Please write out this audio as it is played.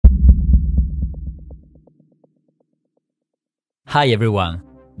Hi everyone,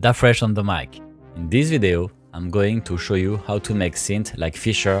 Fresh on the mic. In this video, I'm going to show you how to make synth like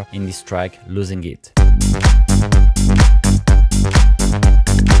Fisher in this track, Losing It.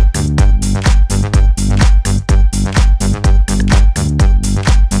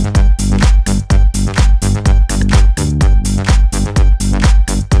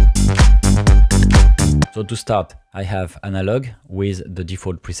 So to start, I have analog with the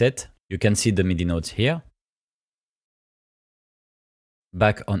default preset. You can see the MIDI notes here.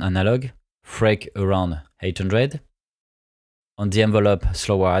 Back on analog, frec around 800. On the envelope,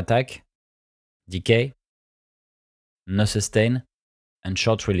 slower attack, decay, no sustain, and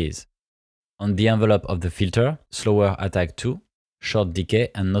short release. On the envelope of the filter, slower attack 2, short decay,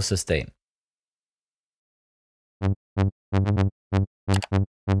 and no sustain.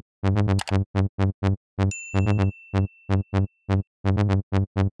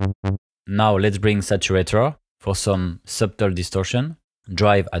 Now let's bring saturator for some subtle distortion.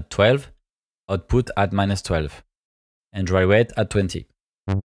 Drive at 12, output at -12, and dry wet at 20.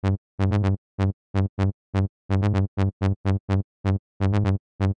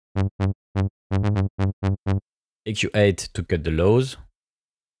 EQ8 to cut the lows.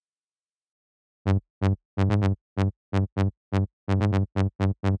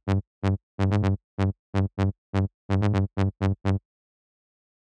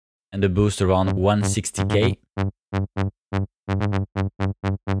 And a boost around 160k.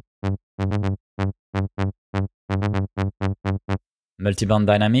 Multiband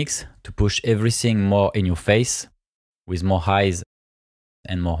dynamics to push everything more in your face with more highs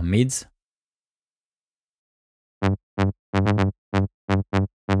and more mids.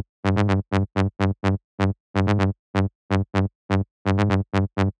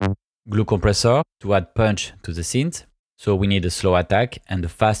 Glue compressor to add punch to the synth. So we need a slow attack and a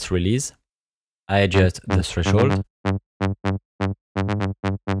fast release. I adjust the threshold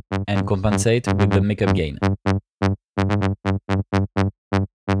and compensate with the makeup gain.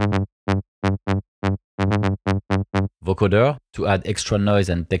 Vocoder to add extra noise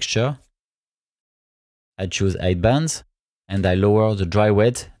and texture. I choose 8 bands and I lower the dry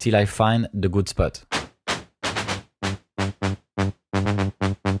wet till I find the good spot.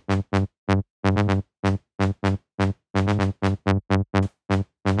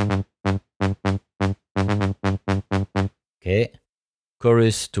 Okay,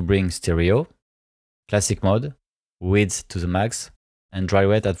 chorus to bring stereo, classic mode, width to the max, and dry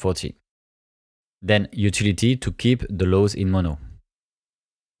wet at 40. Then utility to keep the lows in mono.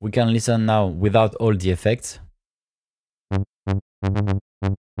 We can listen now without all the effects.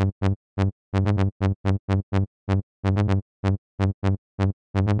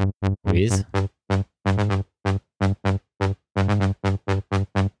 With.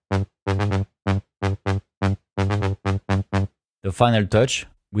 The final touch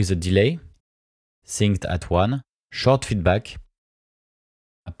with a delay, synced at 1, short feedback.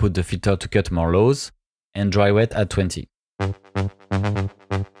 I put the filter to cut more lows, and dry wet at 20.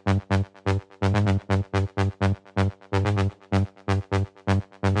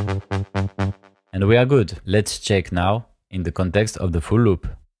 And we are good. Let's check now in the context of the full loop.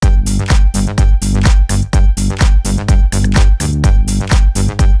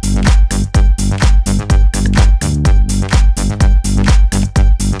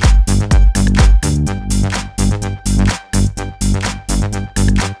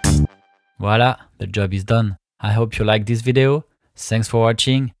 Voila, the job is done. I hope you like this video. Thanks for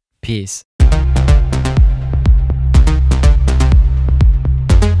watching. Peace.